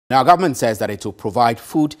Now, government says that it will provide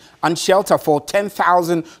food and shelter for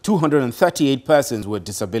 10,238 persons with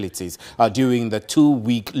disabilities during the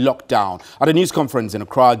 2-week lockdown. At a news conference in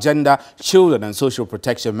Accra, Gender, Children and Social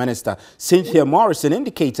Protection Minister Cynthia Morrison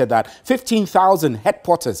indicated that 15,000 head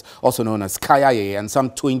porters, also known as Kayaye, and some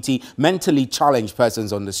 20 mentally challenged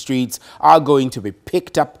persons on the streets are going to be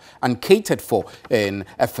picked up and catered for in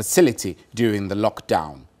a facility during the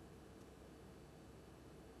lockdown.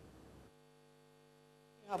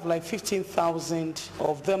 We have like 15,000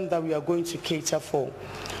 of them that we are going to cater for.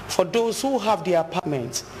 For those who have the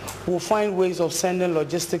apartments, we'll find ways of sending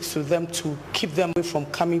logistics to them to keep them away from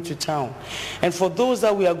coming to town. And for those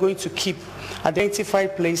that we are going to keep,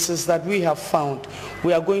 identified places that we have found,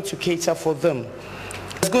 we are going to cater for them.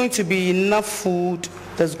 There's going to be enough food,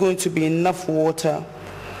 there's going to be enough water.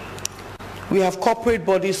 We have corporate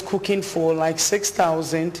bodies cooking for like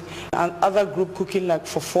 6,000 and other group cooking like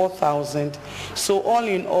for 4,000. So all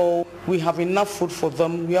in all, we have enough food for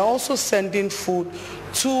them. We are also sending food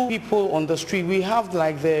to people on the street. We have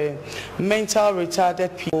like the mental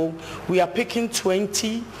retarded people. We are picking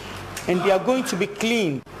 20 and they are going to be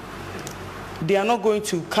clean. They are not going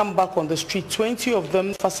to come back on the street. 20 of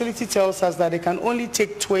them, facility tells us that they can only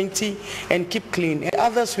take 20 and keep clean. And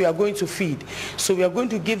others we are going to feed. So we are going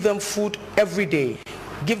to give them food every day.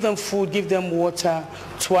 Give them food, give them water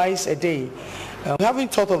twice a day. We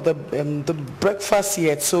haven't thought of the breakfast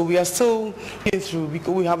yet, so we are still getting through.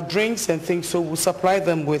 We have drinks and things, so we'll supply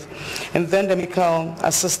them with. And then the medical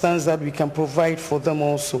assistance that we can provide for them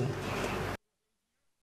also.